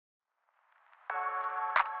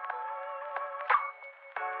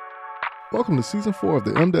Welcome to Season 4 of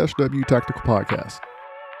the M-W Tactical Podcast.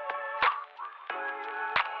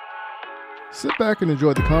 Sit back and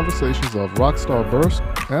enjoy the conversations of Rockstar Burst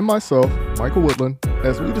and myself, Michael Woodland,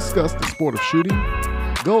 as we discuss the sport of shooting,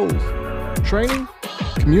 goals, training,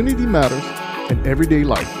 community matters, and everyday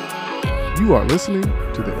life. You are listening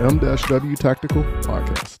to the M-W Tactical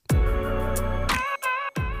Podcast.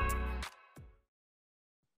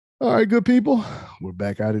 All right, good people. We're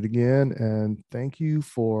back at it again, and thank you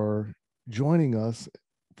for joining us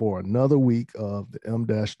for another week of the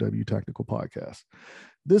M-W Tactical Podcast.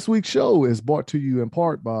 This week's show is brought to you in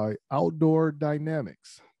part by Outdoor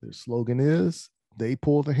Dynamics. Their slogan is, they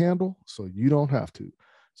pull the handle so you don't have to.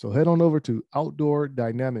 So head on over to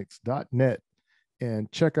outdoordynamics.net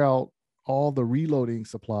and check out all the reloading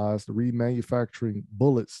supplies, the remanufacturing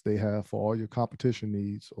bullets they have for all your competition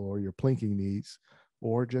needs or your plinking needs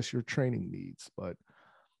or just your training needs. But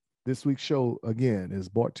this week's show, again, is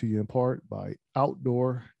brought to you in part by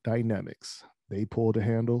Outdoor Dynamics. They pull the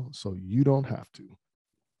handle so you don't have to.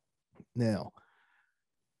 Now,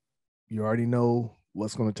 you already know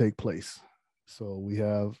what's going to take place. So we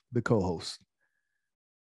have the co-host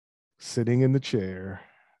sitting in the chair,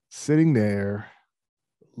 sitting there,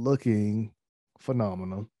 looking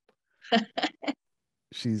phenomenal.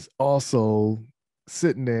 She's also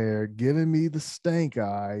sitting there giving me the stank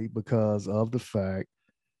eye because of the fact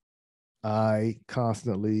I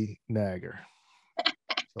constantly nag her.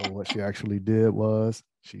 So what she actually did was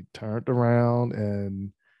she turned around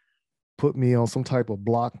and put me on some type of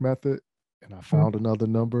block method, and I found another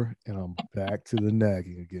number, and I'm back to the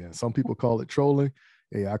nagging again. Some people call it trolling.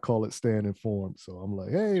 Hey, I call it staying informed. So I'm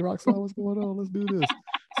like, hey, Rockstar, what's going on? Let's do this.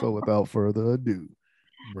 So without further ado,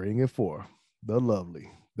 bring it forth the lovely,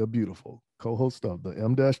 the beautiful co-host of the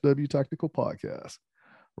M-W Tactical Podcast,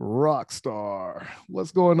 Rockstar.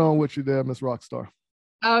 What's going on with you there, Miss Rockstar?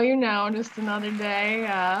 Oh, just another day.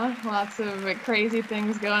 Lots of crazy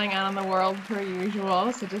things going on in the world per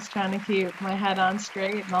usual. So just trying to keep my head on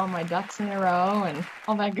straight and all my ducks in a row and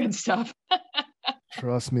all that good stuff.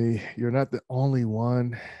 Trust me, you're not the only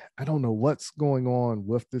one. I don't know what's going on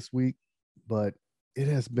with this week, but it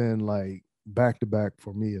has been like back to back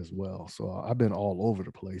for me as well. So I've been all over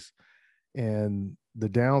the place. And the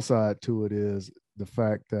downside to it is the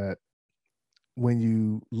fact that when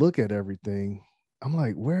you look at everything, I'm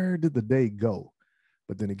like, where did the day go?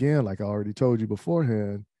 But then again, like I already told you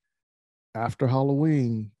beforehand, after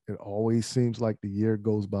Halloween, it always seems like the year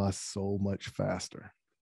goes by so much faster.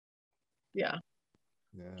 Yeah,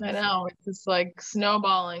 I know. It's just like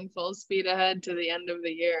snowballing full speed ahead to the end of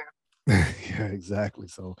the year. Yeah, exactly.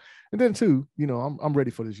 So, and then too, I'm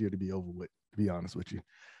ready for this year to be over with, to be honest with you.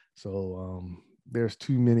 So there's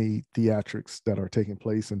too many theatrics that are taking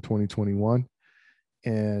place in 2021.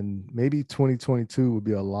 And maybe 2022 would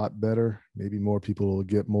be a lot better. Maybe more people will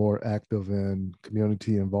get more active in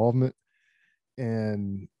community involvement.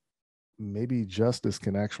 And maybe justice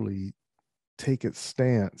can actually take its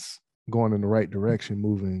stance going in the right direction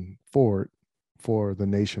moving forward for the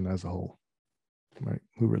nation as a whole. Right?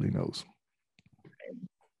 Who really knows?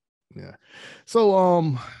 Yeah.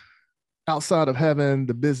 So outside of having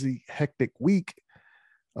the busy, hectic week,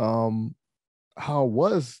 how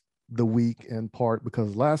was the week in part?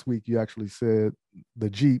 Because last week you actually said the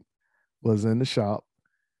Jeep was in the shop.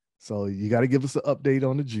 So you got to give us an update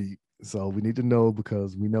on the Jeep. So we need to know,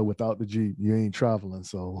 because we know without the Jeep, you ain't traveling.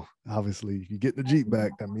 So obviously if you get the Jeep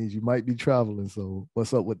back, that means you might be traveling. So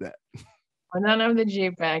what's up with that? Well, none of the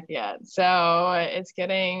Jeep back yet. So it's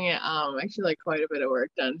getting actually like quite a bit of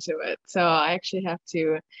work done to it. So I actually have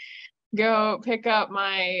to go pick up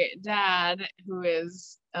my dad, who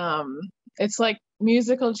is it's like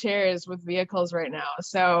musical chairs with vehicles right now.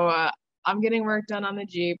 So I'm getting work done on the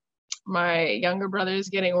Jeep. My younger brother is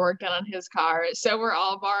getting work done on his car. So we're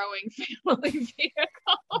all borrowing family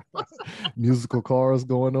vehicles. Musical cars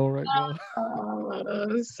going on right now.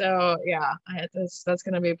 So yeah, that's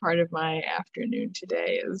going to be part of my afternoon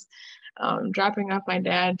today is dropping off my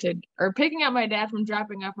dad picking up my dad from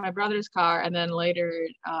dropping off my brother's car, and then later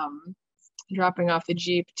dropping off the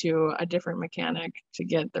Jeep to a different mechanic to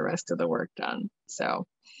get the rest of the work done. So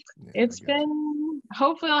yeah, it's been,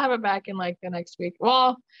 hopefully I'll have it back in like the next week.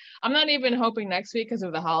 Well, I'm not even hoping next week because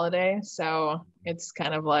of the holiday. So it's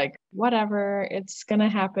kind of like, whatever, it's going to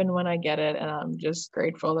happen when I get it. And I'm just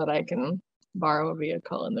grateful that I can borrow a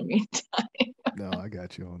vehicle in the meantime. No, I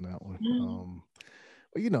got you on that one.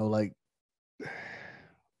 Like,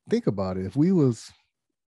 think about it. If we was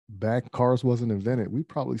back, cars wasn't invented, we'd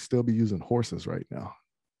probably still be using horses right now.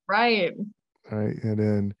 Right. And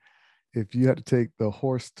then if you had to take the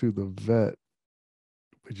horse to the vet,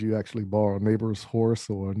 would you actually borrow a neighbor's horse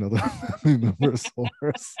or another family member's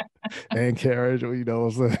horse and carriage? Or, you know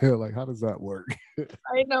what I'm saying? Like, how does that work?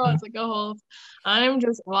 I know it's like a whole.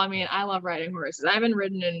 Well, I mean, I love riding horses. I haven't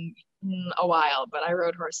ridden in a while, but I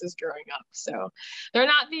rode horses growing up. So they're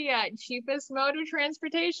not the cheapest mode of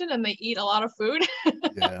transportation, and they eat a lot of food.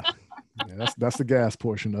 Yeah, that's the gas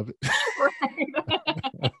portion of it. Right.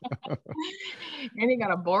 And you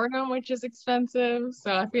gotta board them, which is expensive.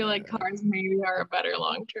 So I feel like cars maybe are a better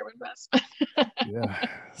long-term investment. Yeah.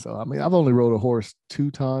 So I mean, I've only rode a horse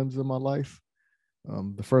 2 times in my life.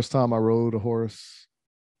 The first time I rode a horse,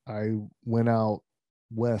 I went out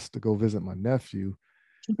west to go visit my nephew,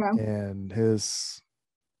 Okay. and his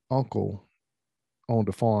uncle owned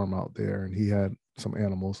a farm out there, and he had some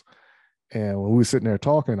animals. And when we were sitting there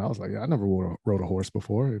talking, I was like, yeah, I never rode a horse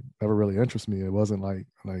before. It never really interested me. It wasn't like,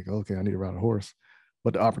 okay, I need to ride a horse.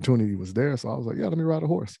 But the opportunity was there. So I was like, yeah, let me ride a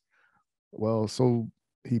horse. Well, so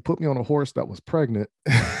he put me on a horse that was pregnant.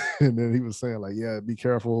 And then he was saying, like, yeah, be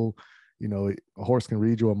careful. You know, a horse can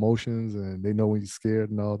read your emotions and they know when you're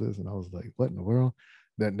scared and all this. And I was like, what in the world?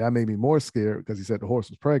 That made me more scared because he said the horse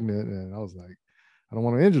was pregnant. And I was like, I don't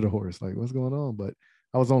want to injure the horse. Like, what's going on? But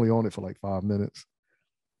I was only on it for like 5 minutes.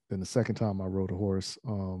 Then the second time I rode a horse,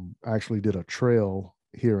 I actually did a trail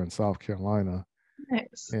here in South Carolina.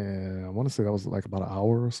 Nice. And I want to say that was like about an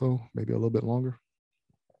hour or so, maybe a little bit longer.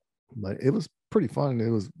 But it was pretty fun. It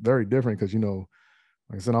was very different because, you know,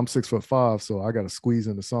 like I said, I'm 6'5", so I got to squeeze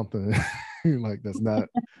into something like that's not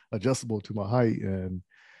adjustable to my height. And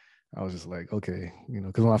I was just like, okay, you know,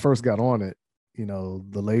 because when I first got on it, you know,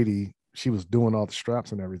 the lady, she was doing all the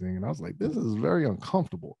straps and everything. And I was like, this is very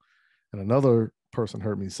uncomfortable. And another person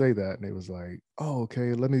heard me say that, and they was like, oh,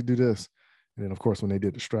 okay, let me do this. And then of course when they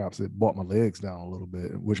did the straps, it brought my legs down a little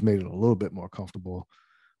bit, which made it a little bit more comfortable.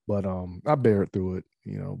 But I bared through it,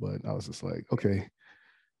 you know. But I was just like, okay,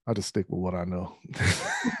 I'll just stick with what I know.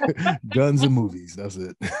 Guns and movies, that's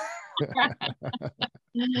it.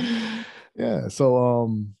 Yeah,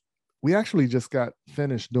 so we actually just got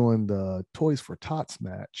finished doing the Toys for Tots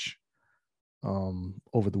match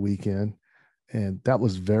over the weekend. And that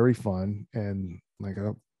was very fun. And like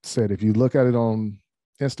I said, if you look at it on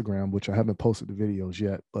Instagram, which I haven't posted the videos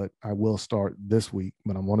yet, but I will start this week.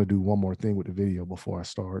 But I want to do one more thing with the video before I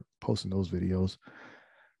start posting those videos.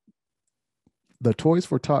 The Toys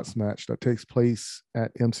for Tots match that takes place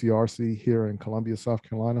at MCRC here in Columbia, South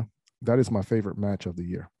Carolina, that is my favorite match of the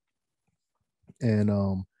year. And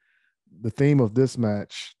the theme of this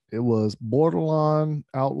match, it was borderline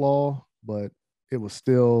outlaw, but it was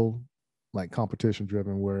still like competition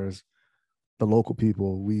driven, whereas the local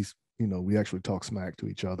people, we actually talk smack to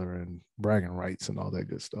each other and bragging rights and all that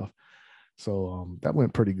good stuff. So that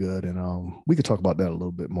went pretty good. And we could talk about that a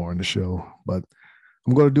little bit more in the show, but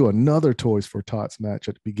I'm going to do another Toys for Tots match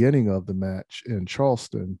at the beginning of the match in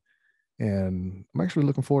Charleston. And I'm actually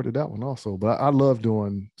looking forward to that one also. But I love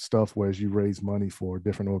doing stuff where you raise money for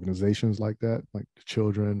different organizations like that, like the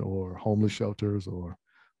children or homeless shelters or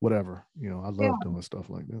whatever. You know, I love doing stuff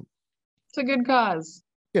like that. It's a good cause.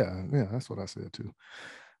 Yeah, that's what I said too.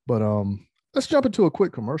 But let's jump into a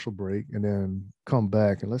quick commercial break and then come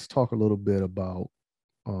back and let's talk a little bit about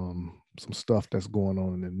some stuff that's going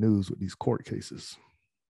on in the news with these court cases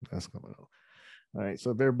that's coming up. All right,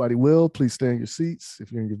 so if everybody will, please stay in your seats.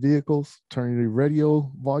 If you're in your vehicles, turn your radio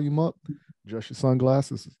volume up, adjust your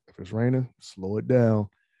sunglasses. If it's raining, slow it down.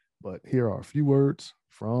 But here are a few words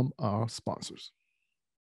from our sponsors.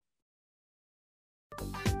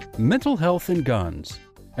 Mental health and guns.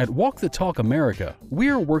 At Walk the Talk America, we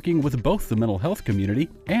are working with both the mental health community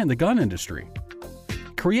and the gun industry.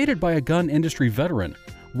 Created by a gun industry veteran,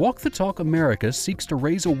 Walk the Talk America seeks to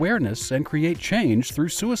raise awareness and create change through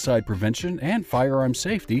suicide prevention and firearm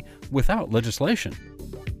safety without legislation.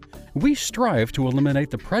 We strive to eliminate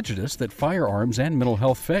the prejudice that firearms and mental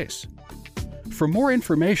health face. For more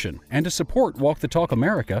information and to support Walk the Talk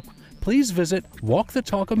America, please visit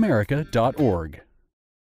walkthetalkamerica.org.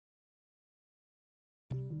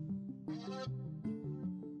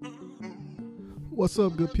 What's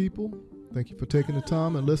up, good people? Thank you for taking the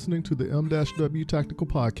time and listening to the M-W Tactical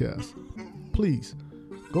Podcast. Please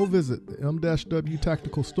go visit the M-W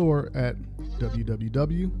Tactical store at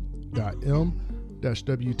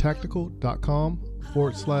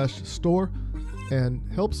www.m-wtactical.com/store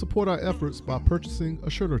and help support our efforts by purchasing a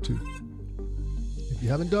shirt or two. If you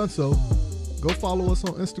haven't done so, go follow us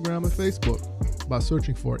on Instagram and Facebook by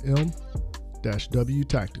searching for M-W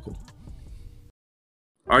Tactical.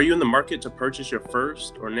 Are you in the market to purchase your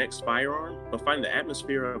first or next firearm, but find the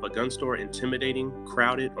atmosphere of a gun store intimidating,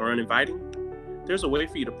 crowded, or uninviting? There's a way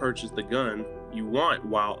for you to purchase the gun you want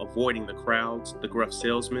while avoiding the crowds, the gruff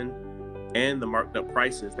salesmen, and the marked up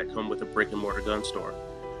prices that come with a brick and mortar gun store.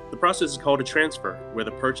 The process is called a transfer, where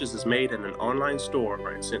the purchase is made in an online store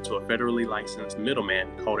and sent to a federally licensed middleman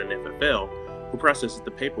called an FFL, who processes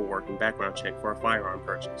the paperwork and background check for a firearm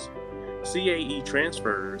purchase. CAE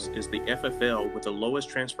Transfers is the FFL with the lowest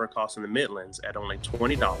transfer cost in the Midlands at only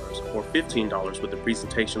 $20 or $15 with the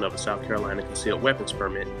presentation of a South Carolina concealed weapons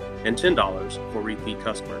permit and $10 for repeat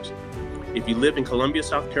customers. If you live in Columbia,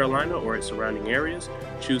 South Carolina or its surrounding areas,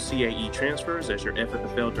 choose CAE Transfers as your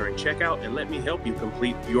FFL during checkout and let me help you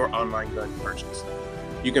complete your online gun purchase.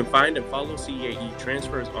 You can find and follow CAE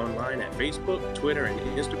Transfers online at Facebook, Twitter, and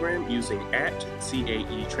Instagram using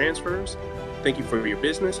 @CAE Transfers. Thank you for your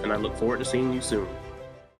business, and I look forward to seeing you soon.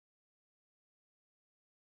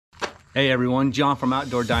 Hey everyone, John from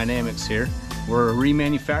Outdoor Dynamics here. We're a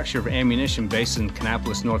remanufacturer of ammunition based in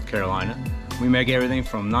Kannapolis, North Carolina. We make everything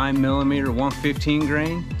from 9mm 115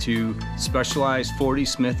 grain to specialized 40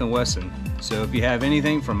 Smith & Wesson. So if you have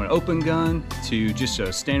anything from an open gun to just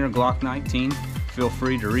a standard Glock 19, feel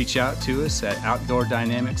free to reach out to us at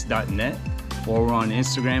outdoordynamics.net, or we're on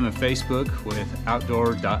Instagram and Facebook with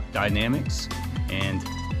outdoor.dynamics, and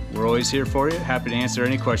we're always here for you. Happy to answer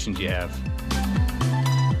any questions you have.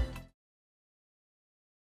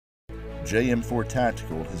 JM4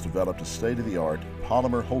 Tactical has developed a state-of-the-art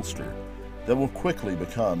polymer holster that will quickly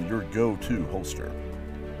become your go-to holster.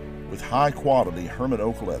 With high-quality Herman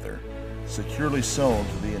oak leather securely sewn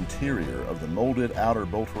to the interior of the molded outer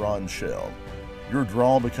bolt-on shell, your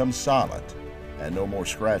draw becomes silent and no more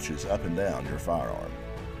scratches up and down your firearm.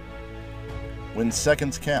 When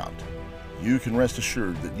seconds count, you can rest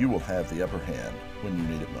assured that you will have the upper hand when you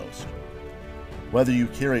need it most. Whether you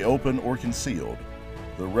carry open or concealed,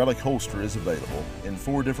 the Relic holster is available in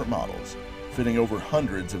 4 different models, fitting over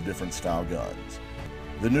hundreds of different style guns.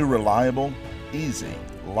 The new reliable, easy,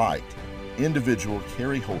 light, individual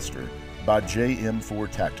carry holster by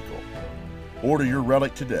JM4 Tactical. Order your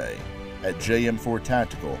Relic today at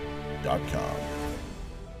jm4tactical.com.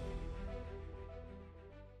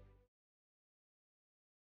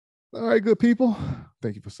 All right, good people.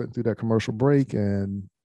 Thank you for sitting through that commercial break. And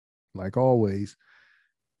like always,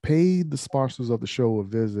 pay the sponsors of the show a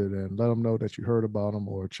visit and let them know that you heard about them,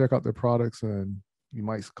 or check out their products and you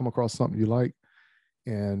might come across something you like.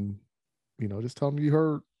 And, just tell them you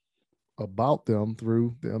heard about them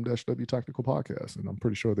through the M-W Tactical Podcast. And I'm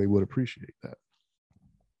pretty sure they would appreciate that.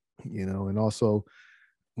 And also,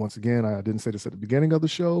 once again, I didn't say this at the beginning of the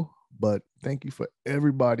show, but thank you for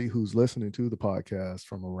everybody who's listening to the podcast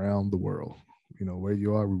from around the world. Where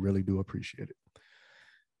you are, we really do appreciate it.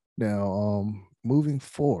 Now, moving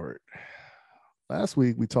forward, last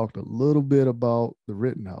week we talked a little bit about the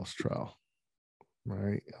Rittenhouse trial,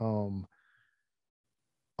 right? I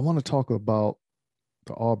want to talk about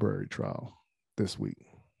the Arbery trial this week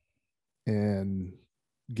and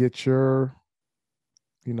get your,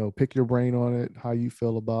 pick your brain on it, how you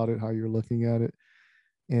feel about it, how you're looking at it,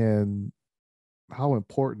 and how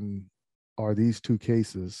important are these two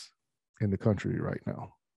cases in the country right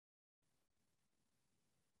now?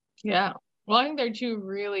 Yeah. Well, I think they're two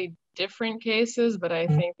really different cases, but I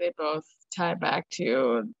think they both tie back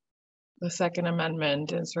to the Second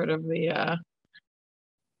Amendment and sort of the,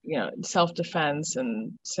 self-defense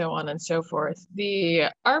and so on and so forth. The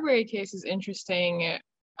Arbery case is interesting,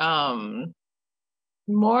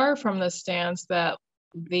 more from the stance that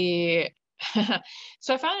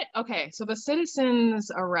so I found it, okay, so the citizens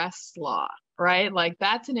arrest law, right? Like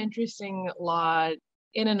that's an interesting law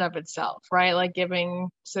in and of itself, right? Like giving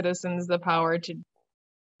citizens the power to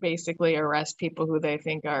basically arrest people who they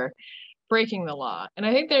think are breaking the law. And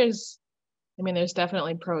I think there's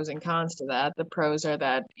definitely pros and cons to that. The pros are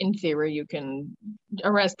that in theory, you can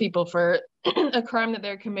arrest people for a crime that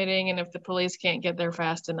they're committing. And if the police can't get there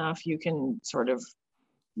fast enough, you can sort of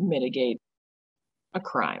mitigate a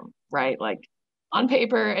crime, right? Like on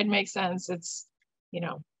paper, it makes sense. It's,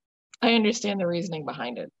 I understand the reasoning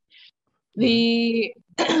behind it. The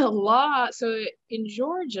law, so in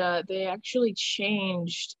Georgia, they actually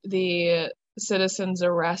changed the citizens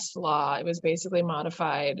arrest law. It was basically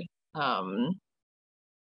modified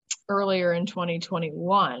earlier in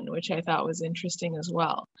 2021, which I thought was interesting as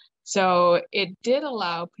well. So it did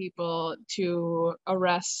allow people to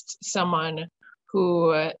arrest someone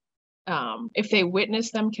who, if they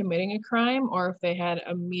witnessed them committing a crime or if they had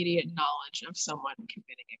immediate knowledge of someone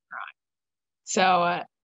committing a crime. So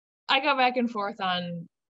I go back and forth on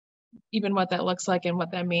even what that looks like and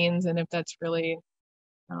what that means, and if that's really,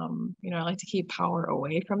 I like to keep power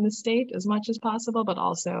away from the state as much as possible, but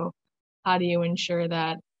also how do you ensure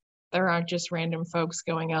that there aren't just random folks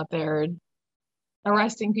going out there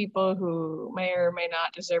arresting people who may or may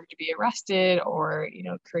not deserve to be arrested, or,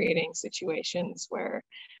 creating situations where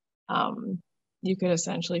you could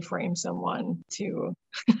essentially frame someone to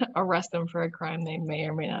arrest them for a crime they may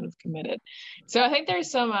or may not have committed. So I think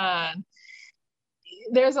there's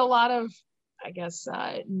a lot of, I guess,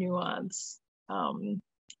 nuance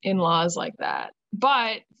in laws like that.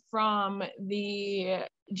 But from the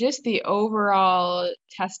overall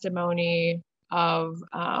testimony of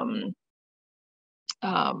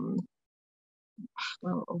what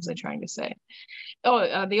was I trying to say?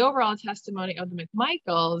 The overall testimony of the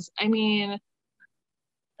McMichaels, I mean,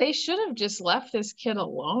 they should have just left this kid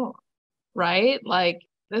alone, right? Like,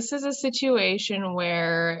 this is a situation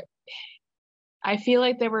where I feel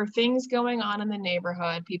like there were things going on in the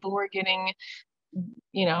neighborhood. People were getting,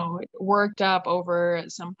 worked up over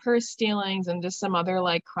some purse stealings and just some other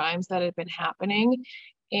like crimes that had been happening.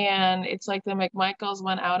 And it's like the McMichaels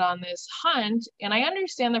went out on this hunt. And I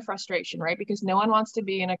understand the frustration, right? Because no one wants to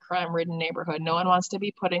be in a crime-ridden neighborhood. No one wants to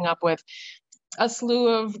be putting up with a slew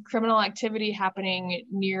of criminal activity happening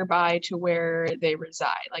nearby to where they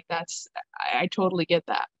reside. Like, I totally get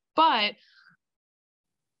that. But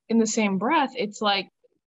in the same breath, it's like,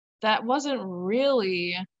 that wasn't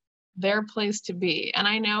really their place to be. And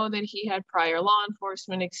I know that he had prior law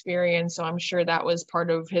enforcement experience, so I'm sure that was part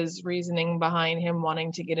of his reasoning behind him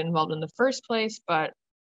wanting to get involved in the first place. But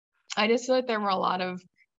I just feel like there were a lot of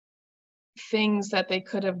things that they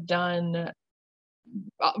could have done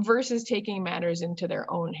versus taking matters into their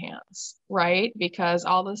own hands, right? Because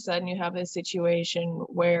all of a sudden you have this situation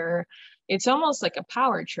where it's almost like a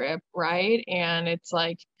power trip, right? And it's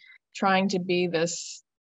like trying to be this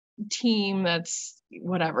team that's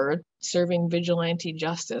whatever, serving vigilante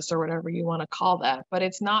justice or whatever you want to call that, but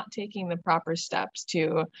it's not taking the proper steps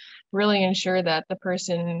to really ensure that the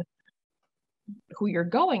person who you're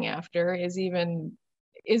going after is even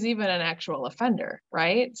an actual offender,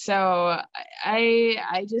 right? So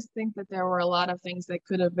I just think that there were a lot of things that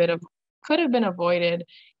could have been avoided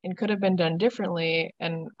and could have been done differently,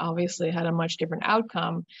 and obviously had a much different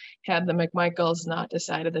outcome had the McMichaels not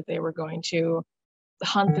decided that they were going to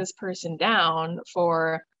hunt this person down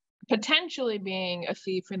for potentially being a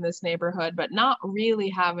thief in this neighborhood, but not really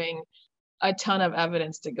having a ton of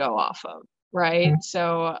evidence to go off of, right?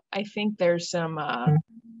 So I think there's some I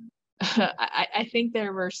think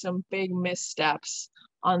there were some big missteps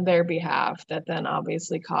on their behalf that then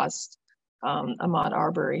obviously cost Ahmaud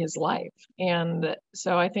Arbery his life. And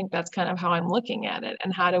so I think that's kind of how I'm looking at it.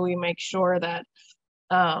 And how do we make sure that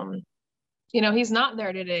he's not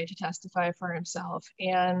there today to testify for himself,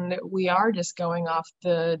 and we are just going off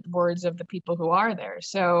the words of the people who are there.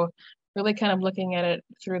 So really kind of looking at it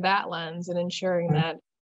through that lens and ensuring that,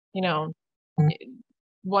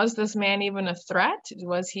 was this man even a threat?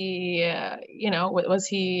 Was he, was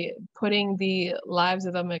he putting the lives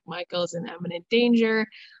of the McMichaels in imminent danger?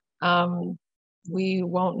 We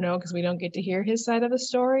won't know because we don't get to hear his side of the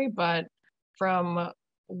story, but from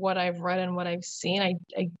what I've read and what I've seen,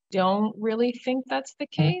 I don't really think that's the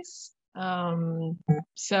case.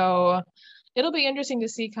 So it'll be interesting to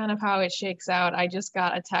see kind of how it shakes out. I just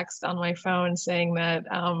got a text on my phone saying that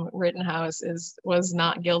Rittenhouse was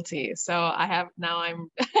not guilty. So I'm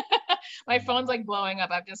my phone's like blowing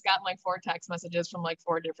up. I've just gotten like 4 text messages from like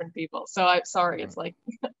 4 different people. So I'm sorry, it's like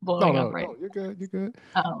blowing up right now. You're good.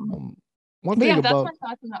 One thing that's my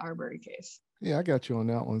thoughts on the Arbery case. Yeah, I got you on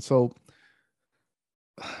that one. So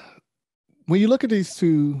when you look at these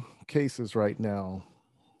 2 cases right now,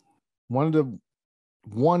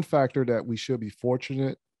 one factor that we should be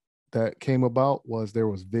fortunate that came about was there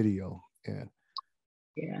was video. And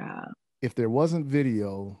yeah, if there wasn't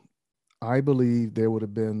video, I believe there would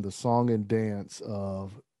have been the song and dance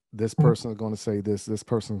of this person is going to say this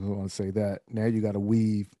person is going to say that. Now you got to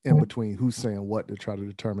weave in between who's saying what to try to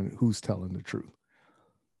determine who's telling the truth.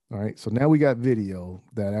 All right. So now we got video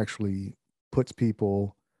that actually puts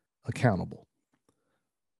people accountable.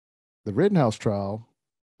 The Rittenhouse trial,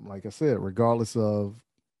 like I said, regardless of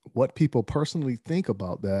what people personally think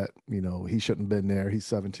about that, he shouldn't have been there. He's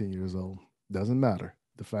 17 years old. Doesn't matter.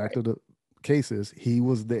 The fact of the case is he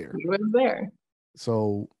was there. He was there.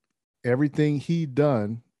 So everything he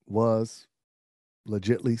done was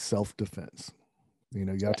legitly self-defense. You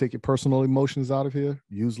got to take your personal emotions out of here.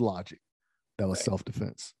 Use logic. That was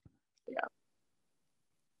self-defense. Yeah.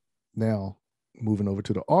 Now, moving over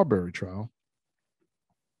to the Arbery trial,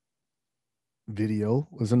 video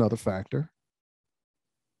was another factor.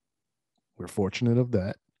 We're fortunate of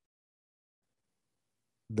that.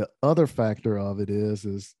 The other factor of it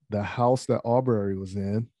is the house that Arbery was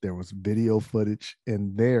in, there was video footage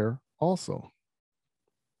in there also.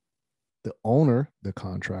 The owner, the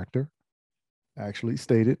contractor, actually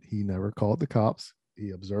stated he never called the cops.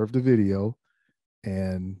 He observed the video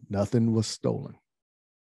and nothing was stolen.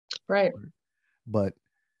 Right. But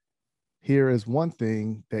here is one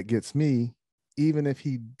thing that gets me. Even if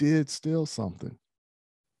he did steal something,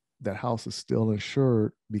 that house is still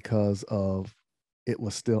insured because of it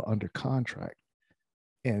was still under contract.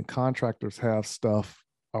 And contractors have stuff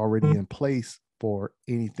already in place for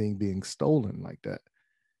anything being stolen like that.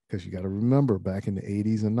 Because you got to remember, back in the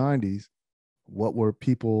 80s and 90s, what were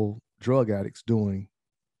people, drug addicts, doing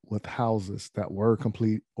with houses that were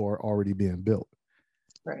complete or already being built?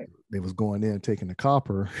 Right. They was going in, taking the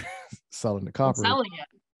copper, selling the copper, selling it.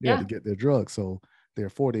 to get their drugs. So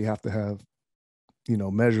therefore, they have to have,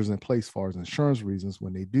 measures in place as far as insurance reasons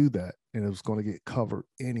when they do that, and it was going to get covered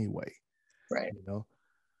anyway. Right.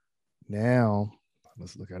 Now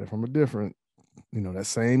let's look at it from a different, that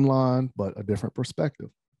same line, but a different perspective.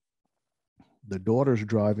 The daughter's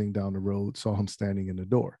driving down the road, saw him standing in the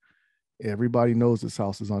door. Everybody knows this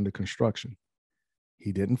house is under construction.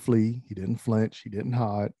 He didn't flee. He didn't flinch. He didn't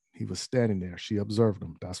hide. He was standing there. She observed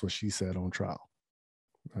him. That's what she said on trial.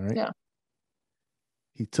 All right. Yeah.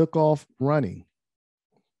 He took off running.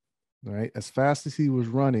 All right. As fast as he was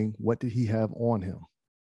running, what did he have on him?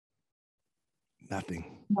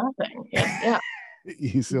 Nothing. Nothing. Yeah.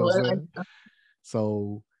 You see what I'm saying?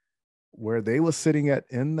 So where they were sitting at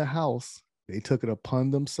in the house, they took it upon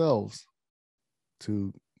themselves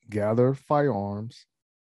to gather firearms,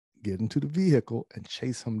 get into the vehicle, and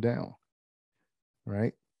chase him down.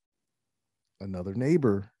 Right? Another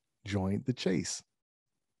neighbor joined the chase.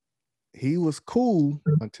 He was cool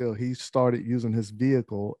until he started using his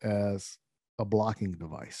vehicle as a blocking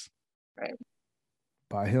device. Right.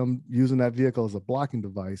 By him using that vehicle as a blocking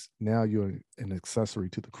device, now you're an accessory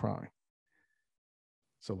to the crime.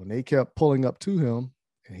 So when they kept pulling up to him,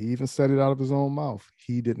 and he even said it out of his own mouth,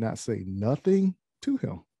 he did not say nothing to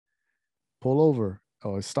him. Pull over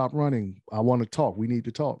or stop running. I want to talk. We need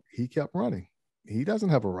to talk. He kept running. He doesn't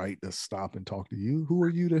have a right to stop and talk to you. Who are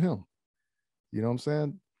you to him? You know what I'm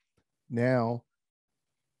saying? Now,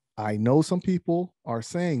 I know some people are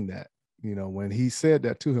saying that, when he said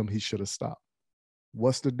that to him, he should have stopped.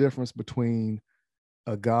 What's the difference between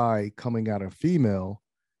a guy coming at a female?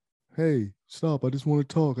 Hey, stop. I just want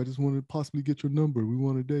to talk. I just want to possibly get your number. We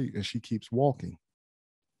want to date. And she keeps walking.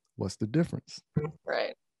 What's the difference?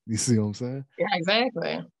 Right. You see what I'm saying? Yeah,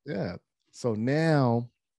 exactly. Yeah. So now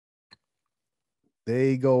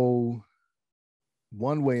they go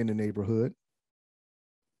one way in the neighborhood.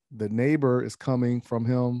 The neighbor is coming from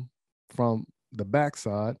him from the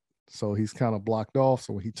backside. So he's kind of blocked off.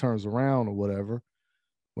 So when he turns around or whatever,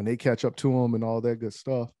 when they catch up to him and all that good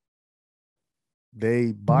stuff,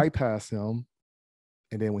 they bypass him.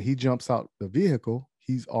 And then when he jumps out the vehicle,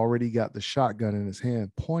 he's already got the shotgun in his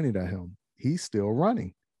hand pointed at him. He's still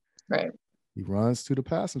running. Right. He runs to the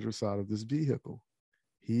passenger side of this vehicle.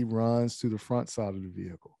 He runs to the front side of the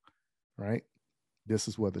vehicle, right? This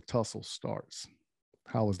is where the tussle starts.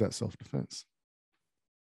 How was that self-defense?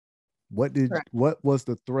 What was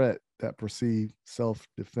the threat that perceived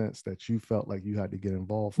self-defense that you felt like you had to get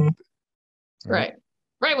involved with it? Right.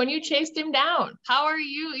 Right. When you chased him down, how are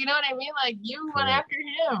you? You know what I mean? Like you went after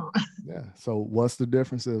him. Yeah. So what's the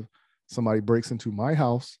difference if somebody breaks into my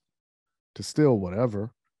house to steal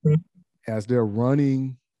whatever, as they're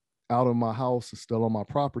running out of my house and still on my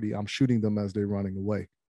property, I'm shooting them as they're running away.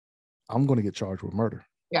 I'm going to get charged with murder.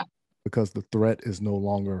 Yeah. Because the threat is no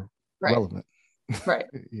longer relevant. Right.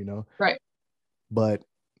 Right. But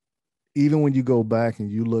even when you go back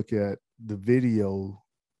and you look at the video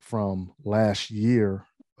from last year,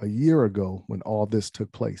 a year ago, when all this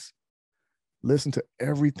took place, listen to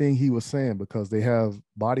everything he was saying, because they have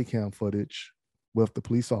body cam footage with the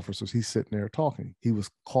police officers. He's sitting there talking. He was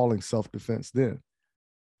calling self-defense then.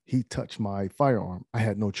 He touched my firearm. I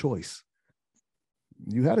had no choice.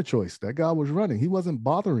 You had a choice. That guy was running. He wasn't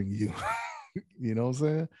bothering you. You know what I'm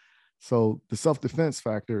saying? So the self-defense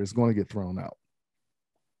factor is going to get thrown out.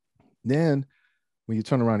 Then when you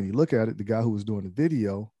turn around and you look at it, the guy who was doing the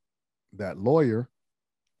video, that lawyer,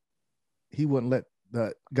 he wouldn't let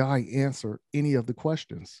that guy answer any of the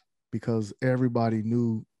questions because everybody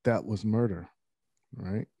knew that was murder,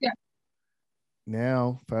 right? Yeah.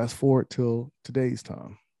 Now, fast forward till today's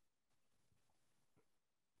time.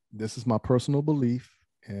 This is my personal belief,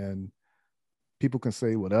 and people can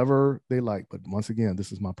say whatever they like, but once again,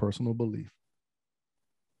 this is my personal belief.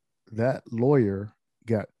 That lawyer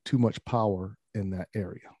got too much power in that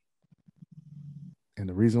area. And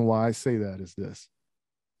the reason why I say that is this.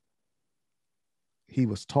 He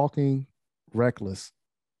was talking reckless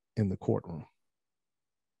in the courtroom.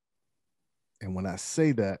 And when I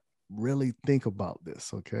say that, really think about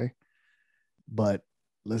this, okay? But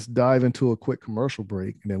let's dive into a quick commercial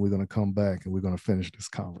break, and then we're going to come back and we're going to finish this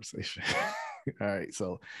conversation. All right.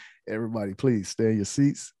 So everybody, please stay in your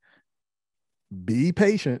seats. Be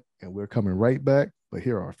patient, and we're coming right back. But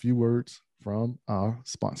here are a few words from our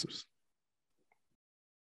sponsors.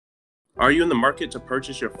 Are you in the market to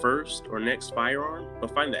purchase your first or next firearm,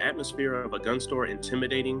 but find the atmosphere of a gun store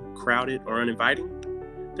intimidating, crowded, or uninviting?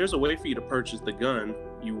 There's a way for you to purchase the gun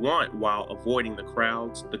you want while avoiding the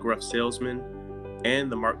crowds, the gruff salesmen,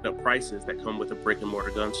 and the marked up prices that come with a brick and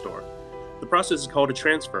mortar gun store. The process is called a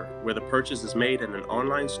transfer, where the purchase is made at an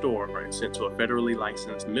online store and sent to a federally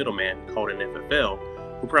licensed middleman called an FFL,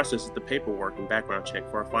 who processes the paperwork and background check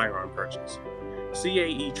for a firearm purchase.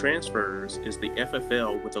 CAE Transfers is the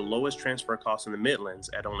FFL with the lowest transfer cost in the Midlands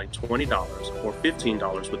at only $20 or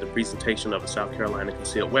 $15 with the presentation of a South Carolina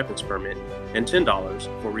concealed weapons permit and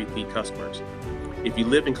 $10 for repeat customers. If you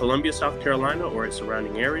live in Columbia, South Carolina or its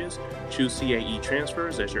surrounding areas, choose CAE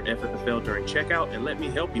Transfers as your FFL during checkout and let me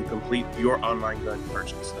help you complete your online gun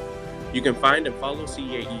purchase. You can find and follow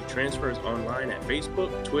CAE Transfers online at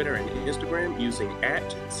Facebook, Twitter, and Instagram using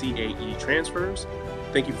 @CAE Transfers.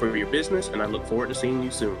 Thank you for your business, and I look forward to seeing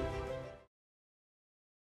you soon.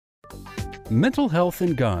 Mental health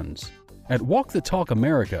and guns. At Walk the Talk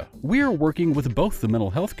America, we are working with both the mental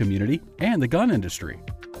health community and the gun industry.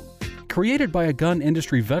 Created by a gun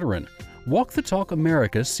industry veteran, Walk the Talk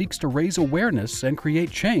America seeks to raise awareness and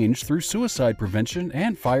create change through suicide prevention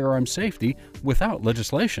and firearm safety without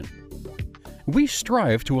legislation. We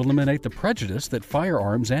strive to eliminate the prejudice that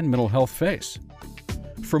firearms and mental health face.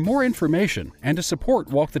 For more information and to support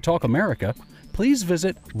Walk the Talk America, please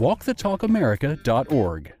visit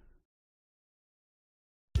walkthetalkamerica.org.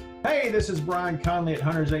 Hey, this is Brian Conley at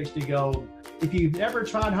Hunters HD Gold. If you've never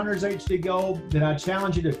tried Hunters HD Gold, then I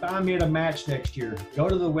challenge you to find me at a match next year. Go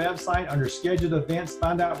to the website under scheduled events,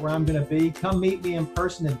 find out where I'm going to be. Come meet me in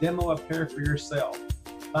person and demo a pair for yourself.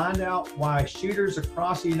 Find out why shooters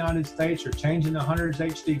across the United States are changing to Hunters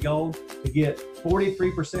HD Gold to get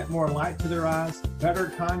 43% more light to their eyes,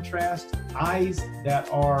 better contrast, eyes that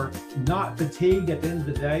are not fatigued at the end of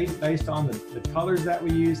the day based on the colors that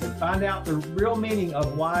we use, and find out the real meaning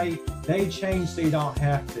of why they change so you don't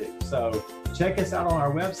have to. So check us out on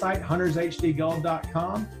our website,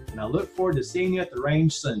 huntershdgold.com, and I look forward to seeing you at the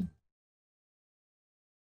range soon.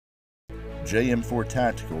 JM4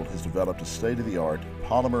 Tactical has developed a state-of-the-art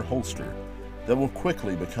polymer holster that will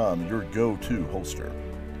quickly become your go-to holster.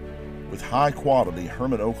 With high-quality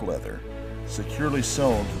Herman oak leather securely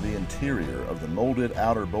sewn to the interior of the molded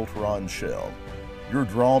outer Boltaron shell, your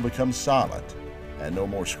draw becomes silent and no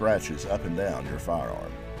more scratches up and down your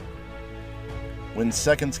firearm. When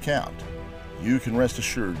seconds count, you can rest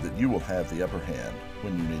assured that you will have the upper hand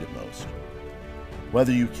when you need it most.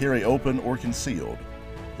 Whether you carry open or concealed,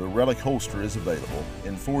 the Relic holster is available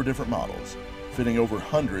in 4 different models, fitting over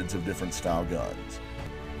hundreds of different style guns.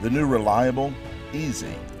 The new reliable,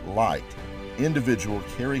 easy, light, individual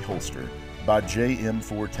carry holster by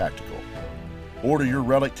JM4 Tactical. Order your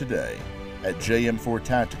Relic today at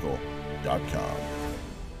jm4tactical.com.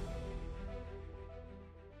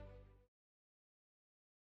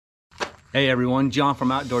 Hey everyone, John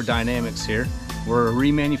from Outdoor Dynamics here. We're a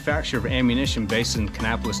remanufacturer of ammunition based in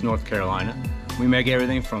Kannapolis, North Carolina. We make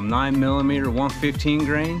everything from 9mm 115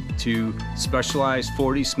 grain to specialized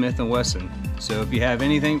 40 Smith & Wesson. So if you have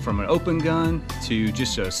anything from an open gun to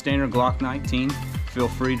just a standard Glock 19, feel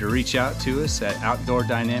free to reach out to us at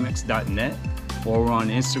outdoordynamics.net, or we're on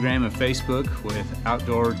Instagram and Facebook with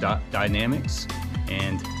outdoor.dynamics.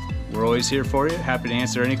 And we're always here for you. Happy to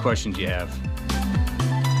answer any questions you have.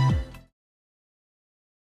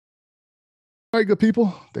 All right, good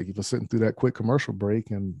people. Thank you for sitting through that quick commercial break,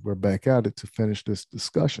 and we're back at it to finish this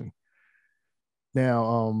discussion.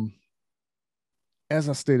 Now, as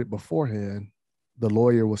I stated beforehand, the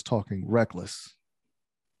lawyer was talking reckless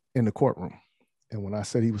in the courtroom. And when I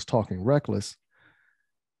said he was talking reckless,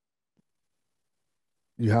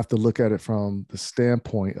 you have to look at it from the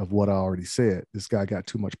standpoint of what I already said. This guy got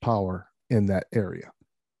too much power in that area.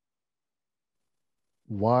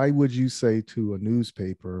 Why would you say to a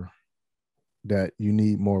newspaper that you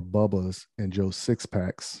need more Bubba's and Joe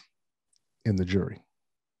six-packs in the jury?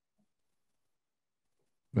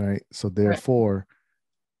 Right? So therefore,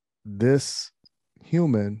 this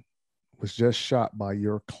human was just shot by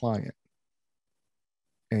your client,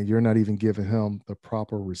 and you're not even giving him the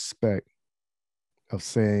proper respect of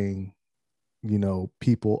saying, you know,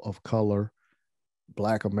 people of color,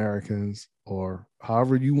 Black Americans, or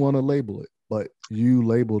however you want to label it, but you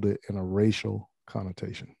labeled it in a racial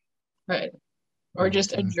connotation. Right. Or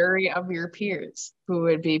just a jury of your peers who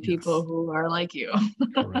would be people who are like you.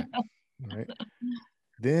 Correct. Right.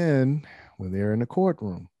 Then when they're in the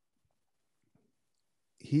courtroom,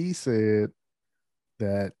 he said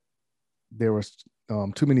that there was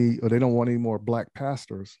too many, or they don't want any more black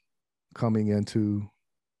pastors coming into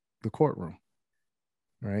the courtroom.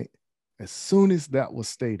 Right. As soon as that was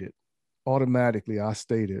stated, automatically I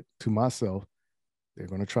stated to myself, they're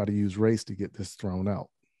going to try to use race to get this thrown out.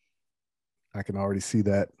 I can already see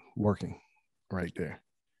that working right there.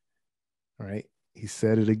 All right. He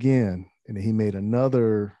said it again, and then he made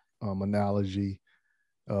another analogy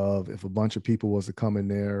of if a bunch of people was to come in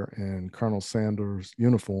there in Colonel Sanders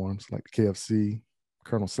uniforms, like the KFC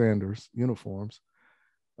Colonel Sanders uniforms,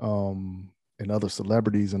 and other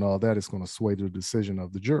celebrities and all that, it's going to sway the decision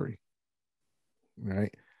of the jury.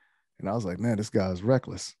 Right. And I was like, man, this guy is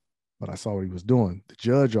reckless. But I saw what he was doing. The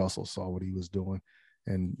judge also saw what he was doing.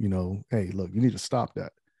 And, you know, hey, look, you need to stop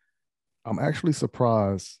that. I'm actually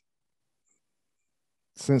surprised,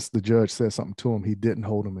 since the judge said something to him, he didn't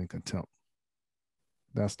hold him in contempt.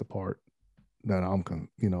 That's the part that I'm,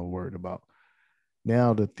 worried about.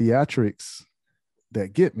 Now, the theatrics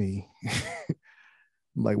that get me,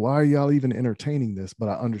 like, why are y'all even entertaining this? But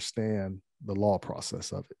I understand the law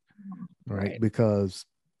process of it, right? Because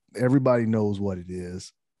everybody knows what it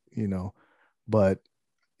is, but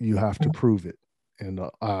you have to prove it in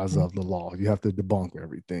the eyes of the law. You have to debunk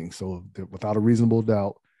everything. So without a reasonable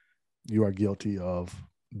doubt, you are guilty of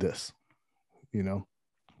this,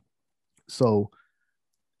 So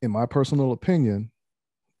in my personal opinion,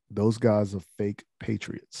 those guys are fake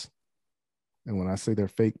patriots. And when I say they're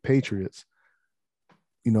fake patriots,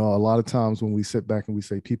 a lot of times when we sit back and we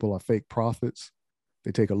say people are fake prophets,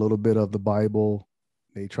 they take a little bit of the Bible,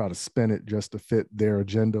 they try to spin it just to fit their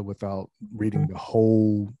agenda without reading the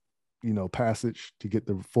whole, passage to get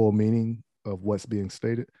the full meaning of what's being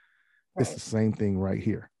stated. Right. It's the same thing right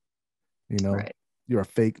here. Right. You're a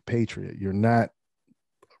fake patriot. You're not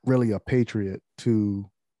really a patriot to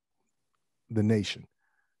the nation.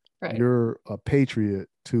 Right. You're a patriot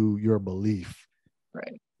to your belief.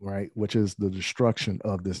 Right. Which is the destruction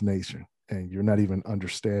of this nation. And you're not even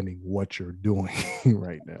understanding what you're doing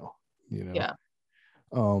right now. Yeah.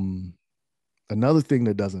 Another thing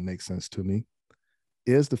that doesn't make sense to me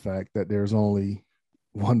is the fact that there's only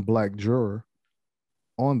one black juror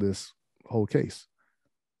on this whole case.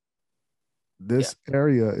 This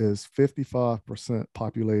area is 55%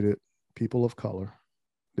 populated people of color.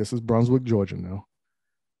 This is Brunswick, Georgia now.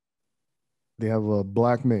 They have a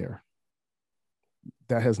black mayor.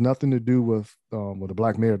 That has nothing to do with, the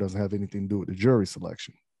black mayor doesn't have anything to do with the jury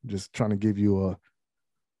selection. Just trying to give you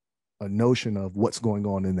a notion of what's going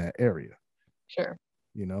on in that area. Sure.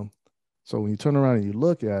 So when you turn around and you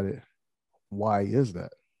look at it, why is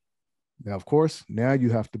that? Now, of course, now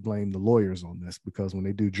you have to blame the lawyers on this, because when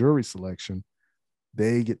they do jury selection,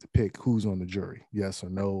 they get to pick who's on the jury, yes or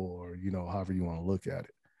no, or, however you want to look at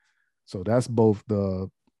it. So that's both the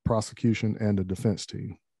prosecution and the defense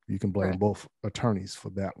team. You can blame both attorneys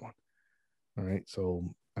for that one. All right. So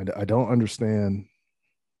I don't understand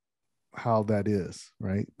how that is,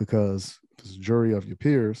 right? Because if it's a jury of your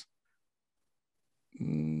peers,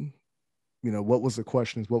 what was the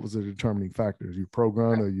questions? What was the determining factors? You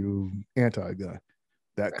pro-gun or you anti-gun?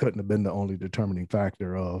 That couldn't have been the only determining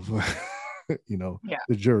factor of,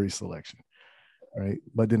 the jury selection, right?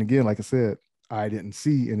 But then again, like I said, I didn't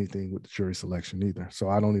see anything with the jury selection either. So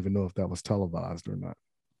I don't even know if that was televised or not.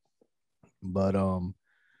 But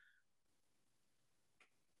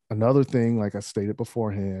another thing, like I stated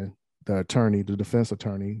beforehand, the defense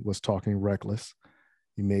attorney was talking reckless.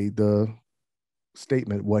 He made the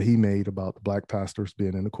statement, what he made about the black pastors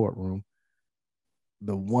being in the courtroom.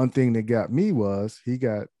 The one thing that got me was he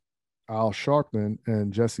got Al Sharpton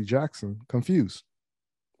and Jesse Jackson confused.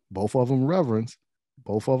 Both of them reverends,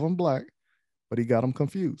 both of them black, but he got them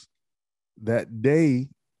confused. That day,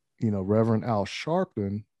 Reverend Al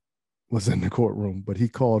Sharpton was in the courtroom, but he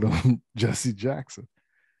called him Jesse Jackson.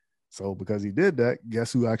 So because he did that,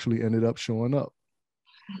 guess who actually ended up showing up?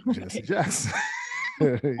 Jesse Jackson.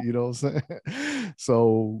 You know what I'm saying?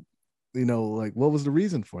 So, what was the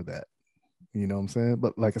reason for that? You know what I'm saying?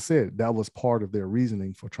 But like I said, that was part of their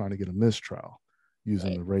reasoning for trying to get a mistrial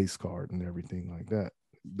using the race card and everything like that.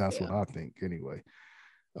 That's what I think anyway.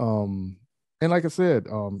 And like I said,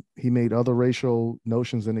 he made other racial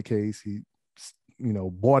notions in the case. He,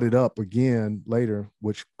 brought it up again later,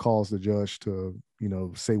 which caused the judge to,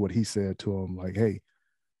 say what he said to him, like, hey,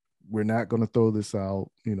 we're not going to throw this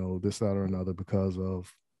out, this, that, or another because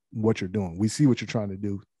of what you're doing. We see what you're trying to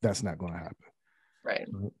do. That's not going to happen. Right.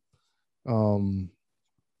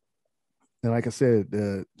 And like I said,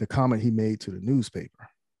 the comment he made to the newspaper.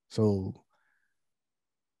 So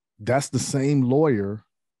that's the same lawyer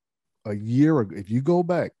a year ago. If you go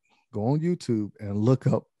back, go on YouTube and look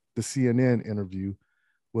up the CNN interview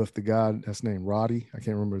with the guy that's named Roddy. I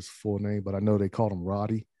can't remember his full name, but I know they called him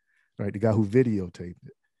Roddy, right? The guy who videotaped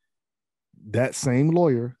it. That same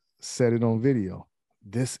lawyer said it on video.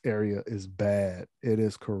 This area is bad. It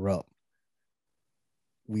is corrupt.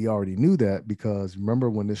 We already knew that because remember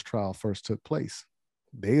when this trial first took place,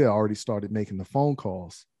 they already started making the phone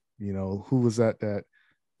calls. You know, who was that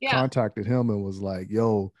contacted him and was like,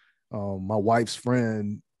 yo, my wife's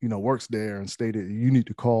friend, you know, works there, and stated you need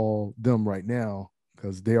to call them right now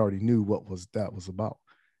because they already knew what that was about.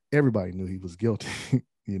 Everybody knew he was guilty,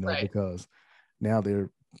 you know, right. Because now they're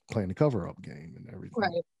playing the cover-up game and everything.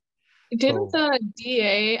 Right. Didn't the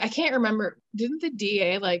DA, I can't remember, didn't the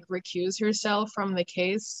DA like recuse herself from the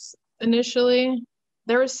case initially?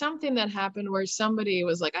 There was something that happened where somebody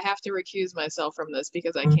was like, I have to recuse myself from this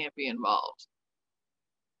because I can't be involved.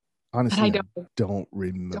 Honestly, I don't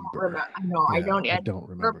remember. I know. Yeah, I don't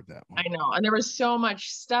remember that one. I know. And there was so much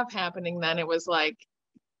stuff happening then. It was like,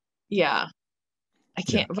 yeah, I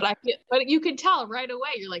can't, but you could tell right away.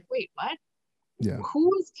 You're like, wait, what? Yeah. Who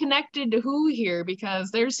is connected to who here? Because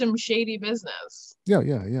there's some shady business.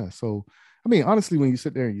 Yeah. So, I mean, honestly, when you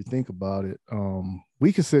sit there and you think about it,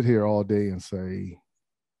 we can sit here all day and say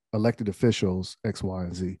elected officials, X, Y,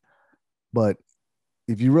 and Z. But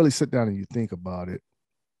if you really sit down and you think about it,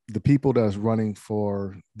 the people that's running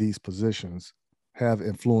for these positions have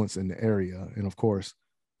influence in the area. And of course,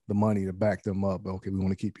 the money to back them up. Okay, we want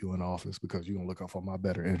to keep you in office because you're going to look out for my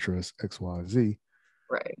better interests, X, Y, and Z.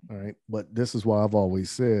 Right. All right. But this is why I've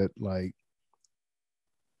always said, like,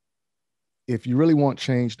 if you really want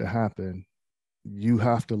change to happen, you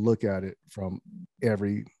have to look at it from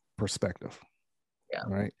every perspective. Yeah.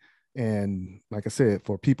 Right. And like I said,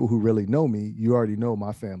 for people who really know me, you already know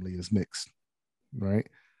my family is mixed. Right.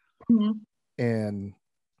 Mm-hmm. And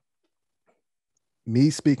me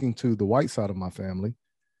speaking to the white side of my family,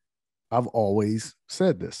 I've always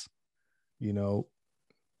said this, you know,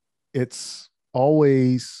 it's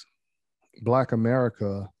always Black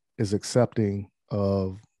America is accepting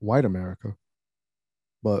of white America,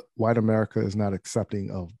 but white America is not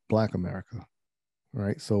accepting of Black America,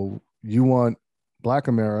 right? So you want Black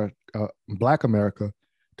America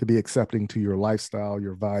to be accepting to your lifestyle,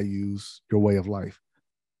 your values, your way of life,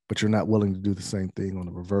 but you're not willing to do the same thing on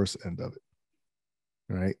the reverse end of it,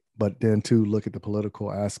 right? But then to look at the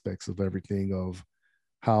political aspects of everything, of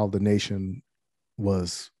how the nation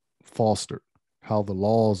was fostered, how the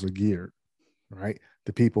laws are geared, right?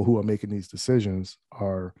 The people who are making these decisions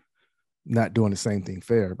are not doing the same thing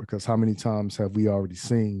fair, because how many times have we already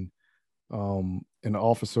seen an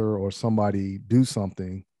officer or somebody do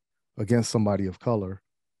something against somebody of color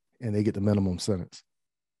and they get the minimum sentence,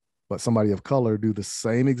 but somebody of color do the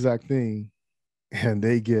same exact thing and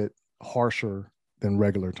they get harsher than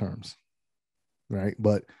regular terms, right?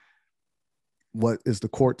 But what is the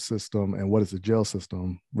court system and what is the jail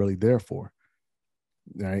system really there for?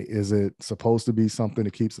 Right? Is it supposed to be something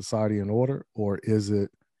to keep society in order, or is it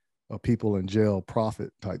a people in jail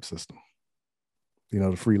profit type system? You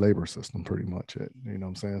know, the free labor system, pretty much it. You know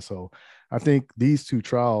what I'm saying? So I think these two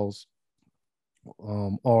trials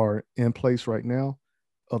are in place right now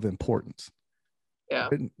of importance. Yeah.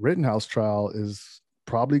 Rittenhouse trial is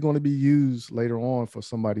probably going to be used later on for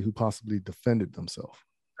somebody who possibly defended themselves.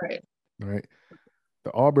 Right. Right.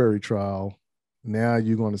 The Arbery trial, now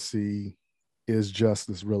you're going to see, is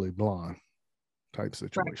justice really blind type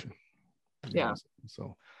situation. Right. Yeah.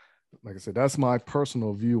 So like I said, that's my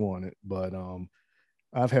personal view on it, but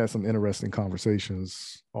I've had some interesting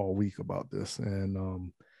conversations all week about this.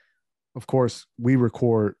 And of course, we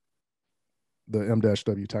record the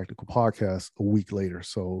M-W Tactical podcast a week later.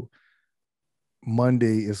 So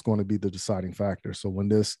Monday is going to be the deciding factor. So when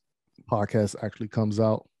this podcast actually comes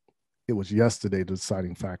out, it was yesterday the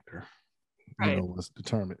deciding factor, right, was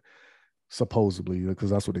determined, supposedly, because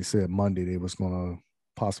that's what they said. Monday they was going to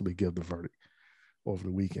possibly give the verdict over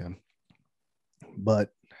the weekend. But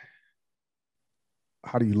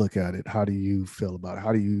how do you look at it? How do you feel about it?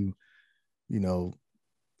 How do you,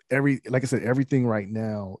 like I said, everything right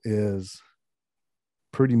now is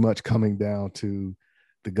pretty much coming down to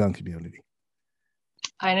the gun community.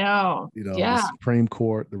 I know. The Supreme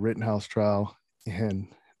Court, the Rittenhouse trial. And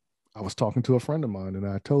I was talking to a friend of mine and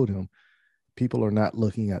I told him, people are not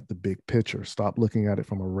looking at the big picture. Stop looking at it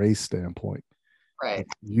from a race standpoint. Right. If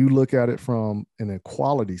you look at it from an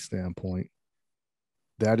equality standpoint,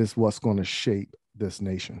 that is what's going to shape this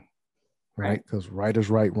nation. Right? Because right is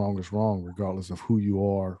right, wrong is wrong, regardless of who you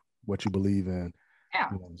are, what you believe in. Yeah.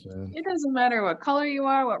 You know what I'm saying? It doesn't matter what color you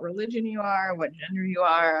are, what religion you are, what gender you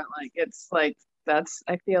are. Like, it's like,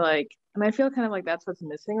 I feel kind of like that's what's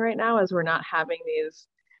missing right now, is we're not having these,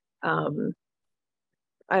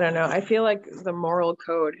 I don't know. I feel like the moral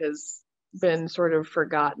code has been sort of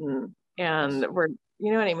forgotten, and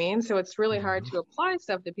you know what I mean? So it's really hard to apply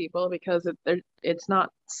stuff to people because it's not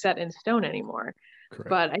set in stone anymore. Correct.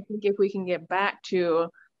 But I think if we can get back to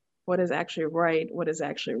what is actually right, what is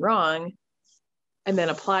actually wrong, and then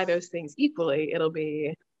apply those things equally,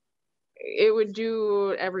 it would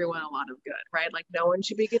do everyone a lot of good, right? Like, no one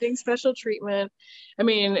should be getting special treatment. I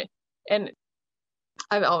mean, and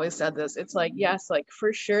I've always said this, it's like, yes, like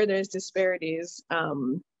for sure there's disparities,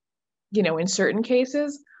 in certain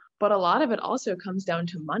cases, but a lot of it also comes down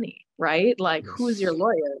to money, right? Like, who's your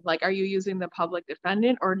lawyer? Like, are you using the public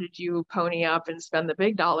defendant, or did you pony up and spend the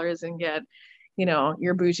big dollars and get,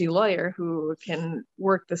 your bougie lawyer who can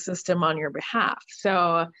work the system on your behalf?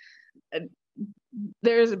 So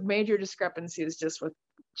there's major discrepancies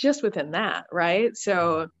just within that, right?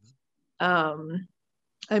 So,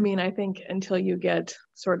 I mean, I think until you get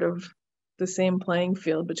sort of the same playing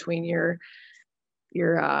field between your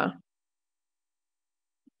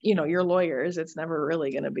lawyers, it's never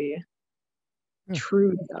really going to be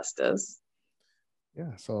true justice.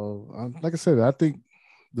 Yeah. So, like I said, I think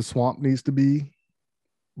the swamp needs to be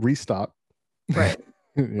restocked. Right.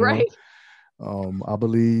 Right. I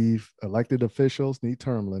believe elected officials need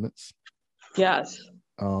term limits. Yes.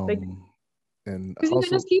 And because you can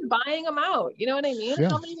just keep buying them out. You know what I mean? Yeah.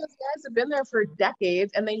 How many of those guys have been there for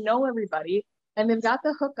decades and they know everybody and they've got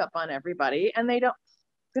the hookup on everybody, and they don't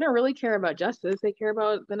really care about justice. They care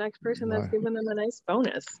about the next person that's giving them a nice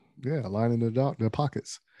bonus. Yeah, lining their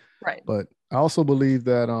pockets. Right. But I also believe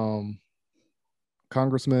that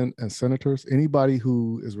congressmen and senators, anybody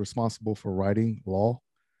who is responsible for writing law,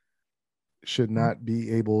 should not be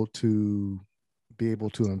able to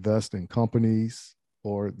invest in companies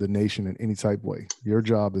or the nation in any type of way. Your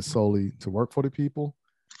job is solely to work for the people,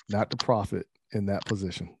 not to profit in that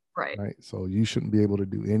position. Right. So you shouldn't be able to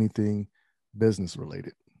do anything business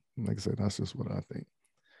related. Like I said, that's just what I think.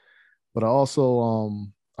 But I also,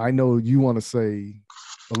 I know you want to say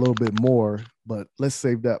a little bit more, but let's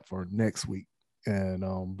save that for next week and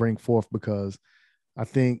bring forth, because I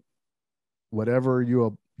think whatever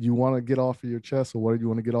you want to get off of your chest or whatever you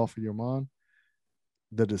want to get off of your mind,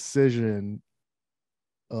 the decision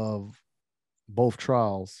of both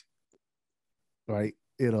trials, right,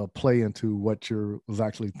 it'll play into what you was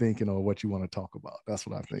actually thinking or what you want to talk about. That's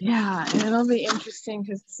what I think. Yeah, and it'll be interesting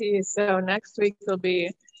to see. So next week will be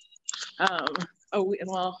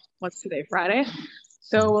what's today, Friday?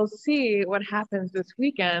 So we'll see what happens this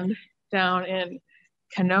weekend down in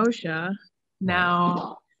Kenosha.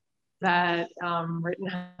 Now that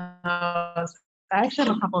Rittenhouse, I actually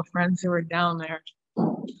have a couple of friends who were down there.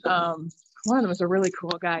 One of them was a really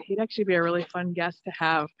cool guy. He'd actually be a really fun guest to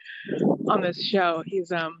have on this show. He's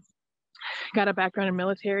got a background in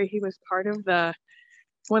military. He was part of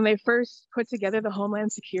when they first put together the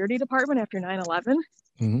Homeland Security Department after 9/11.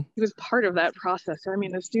 He was part of that process. So, I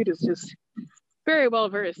mean, this dude is just very well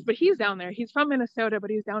versed. But he's down there. He's from Minnesota, but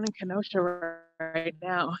he's down in Kenosha right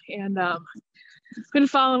now. And been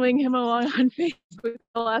following him along on Facebook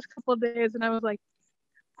the last couple of days, and I was like,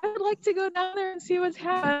 I would like to go down there and see what's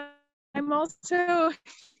happening. I'm also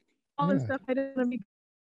all this stuff I didn't want to be.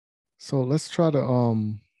 So let's try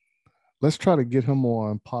to get him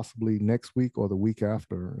on possibly next week or the week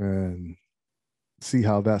after and see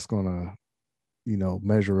how that's gonna,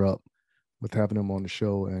 measure up with having him on the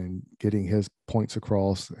show and getting his points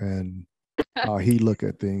across and how he look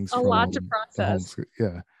at things. A lot to process.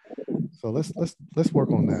 Yeah. So let's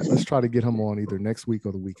work on that. Let's try to get him on either next week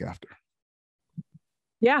or the week after.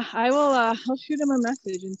 Yeah, I will. I'll shoot him a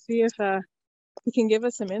message and see if he can give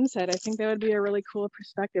us some insight. I think that would be a really cool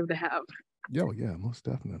perspective to have. Yeah, most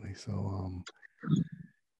definitely. So,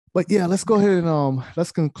 but yeah, let's go ahead and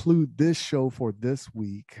let's conclude this show for this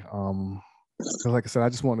week. Because like I said, I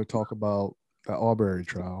just want to talk about the Arbery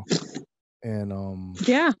trial, and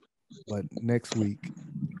But next week,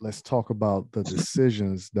 let's talk about the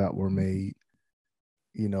decisions that were made,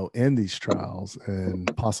 in these trials,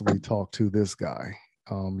 and possibly talk to this guy,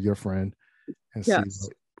 your friend, and see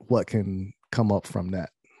what can come up from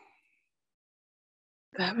that.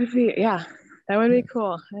 That would be,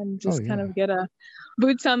 cool. And just kind of get a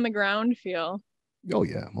boots on the ground feel. Oh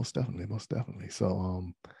yeah, most definitely. So,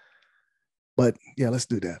 but yeah, let's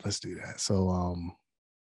do that. So,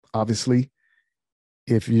 obviously,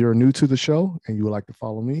 if you're new to the show and you would like to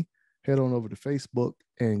follow me, head on over to Facebook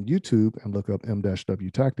and YouTube and look up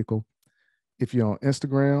M-W Tactical. If you're on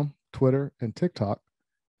Instagram, Twitter, and TikTok,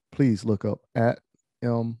 please look up at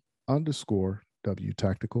 @M_W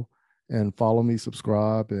Tactical and follow me,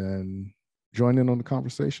 subscribe, and join in on the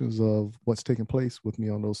conversations of what's taking place with me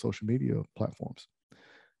on those social media platforms.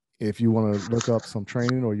 If you want to look up some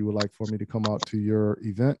training or you would like for me to come out to your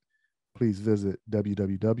event, please visit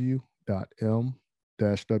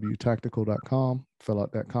www.m-wtactical.com, fill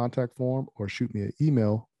out that contact form, or shoot me an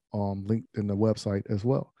email linked in the website as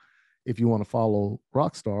well. If you want to follow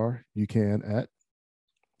Rockstar, you can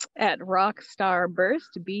at Rockstar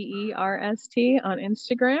Burst, BERST, on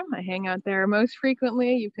Instagram. I hang out there most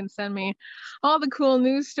frequently. You can send me all the cool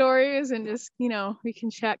news stories and just, we can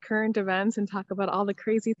chat current events and talk about all the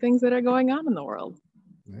crazy things that are going on in the world.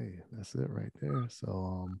 Hey, that's it right there.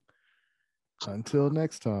 So until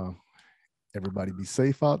next time, everybody be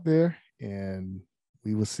safe out there, and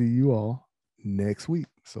we will see you all next week.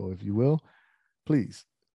 So if you will, please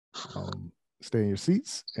stay in your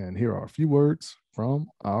seats, and here are a few words from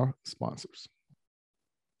our sponsors.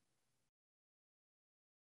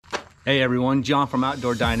 Hey everyone, John from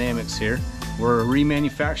Outdoor Dynamics here. We're a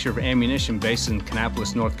remanufacturer of ammunition based in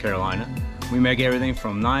Kannapolis, North Carolina. We make everything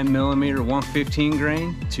from 9mm 115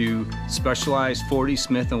 grain to specialized 40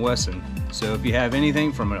 Smith & Wesson. So if you have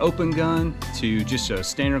anything from an open gun to just a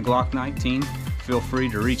standard Glock 19, feel free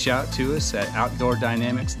to reach out to us at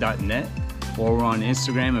outdoordynamics.net, or we're on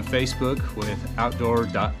Instagram and Facebook with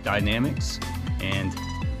Outdoor.Dynamics. And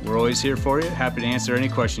we're always here for you. Happy to answer any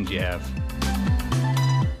questions you have.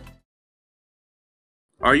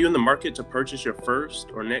 Are you in the market to purchase your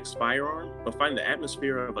first or next firearm, but find the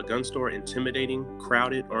atmosphere of a gun store intimidating,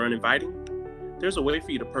 crowded, or uninviting? There's a way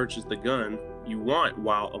for you to purchase the gun you want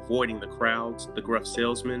while avoiding the crowds, the gruff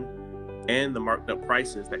salesmen, and the marked up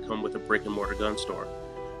prices that come with a brick and mortar gun store.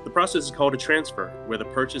 The process is called a transfer, where the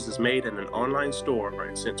purchase is made at an online store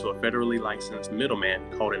and sent to a federally licensed middleman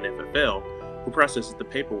called an FFL, who processes the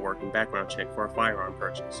paperwork and background check for a firearm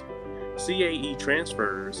purchase. CAE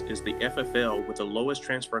Transfers is the FFL with the lowest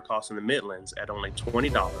transfer cost in the Midlands at only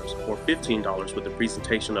 $20 or $15 with the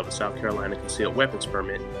presentation of a South Carolina concealed weapons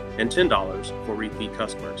permit, and $10 for repeat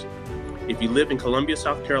customers. If you live in Columbia,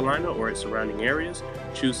 South Carolina, or its surrounding areas,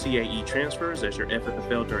 choose CAE Transfers as your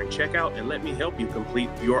FFL during checkout, and let me help you complete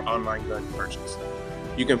your online gun purchase.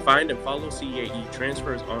 You can find and follow CAE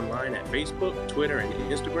Transfers online at Facebook, Twitter, and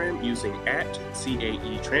Instagram using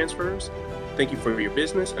 @CAE Transfers. Thank you for your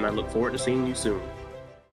business, and I look forward to seeing you soon.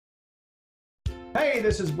 Hey,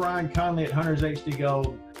 this is Brian Conley at Hunters HD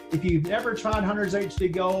Gold. If you've never tried Hunters HD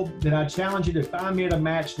Gold, then I challenge you to find me at a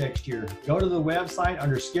match next year. Go to the website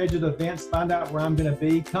under scheduled events, find out where I'm going to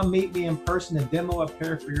be. Come meet me in person and demo a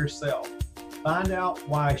pair for yourself. Find out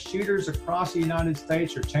why shooters across the United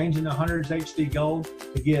States are changing to Hunters HD Gold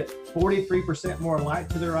to get 43% more light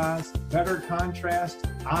to their eyes, better contrast,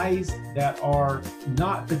 eyes that are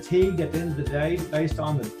not fatigued at the end of the day based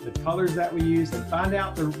on the colors that we use, and find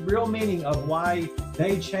out the real meaning of why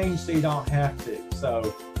they change so you don't have to.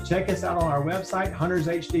 So check us out on our website,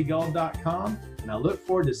 huntershdgold.com, and I look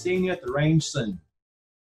forward to seeing you at the range soon.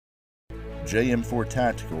 JM4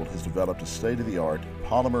 Tactical has developed a state-of-the-art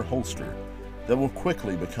polymer holster that will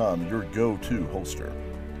quickly become your go-to holster.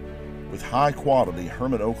 With high-quality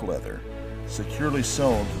Herman oak leather securely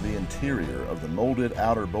sewn to the interior of the molded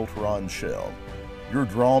outer Boltaron shell, your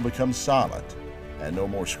draw becomes silent and no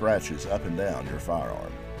more scratches up and down your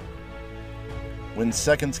firearm. When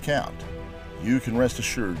seconds count, you can rest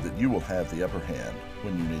assured that you will have the upper hand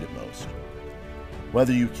when you need it most.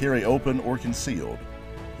 Whether you carry open or concealed,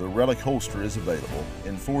 the Relic holster is available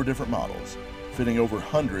in 4 different models, fitting over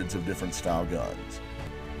hundreds of different style guns.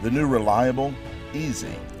 The new reliable,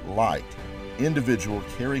 easy, light, individual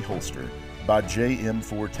carry holster by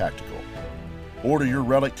JM4 Tactical. Order your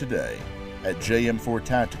Relic today at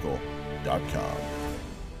jm4tactical.com.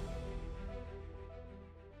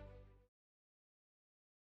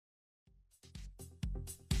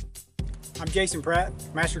 I'm Jason Pratt,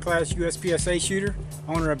 Masterclass USPSA shooter,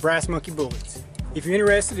 owner of Brass Monkey Bullets. If you're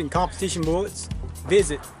interested in competition bullets,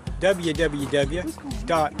 visit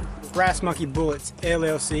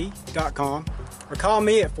www.brassmonkeybulletsllc.com or call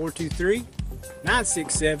me at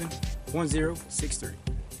 423-967-1063.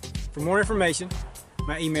 For more information,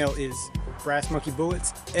 my email is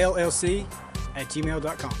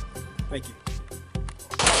brassmonkeybulletsllc@gmail.com. Thank you.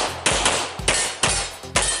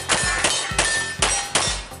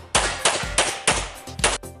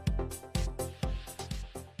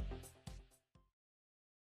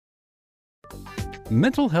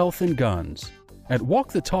 Mental health and guns. At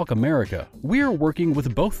Walk the Talk America, we are working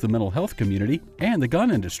with both the mental health community and the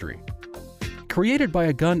gun industry. Created by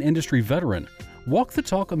a gun industry veteran, Walk the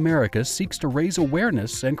Talk America seeks to raise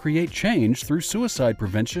awareness and create change through suicide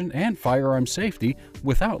prevention and firearm safety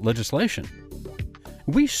without legislation.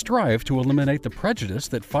 We strive to eliminate the prejudice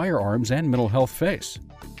that firearms and mental health face.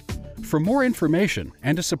 For more information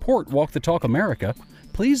and to support Walk the Talk America,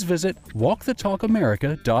 please visit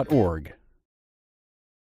walkthetalkamerica.org.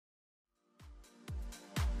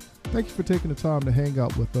 Thank you for taking the time to hang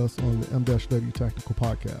out with us on the M-W Tactical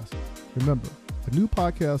Podcast. Remember, a new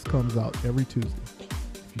podcast comes out every Tuesday.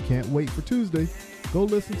 If you can't wait for Tuesday, go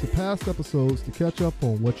listen to past episodes to catch up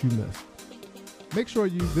on what you missed. Make sure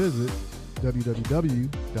you visit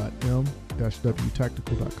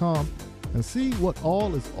www.m-wtactical.com and see what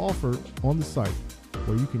all is offered on the site,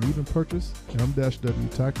 where you can even purchase M-W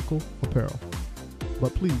Tactical apparel.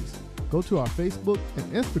 But please, go to our Facebook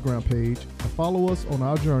and Instagram page and follow us on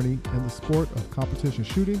our journey in the sport of competition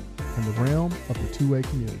shooting in the realm of the 2A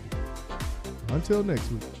community. Until next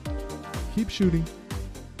week, keep shooting,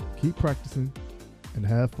 keep practicing, and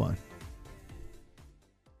have fun.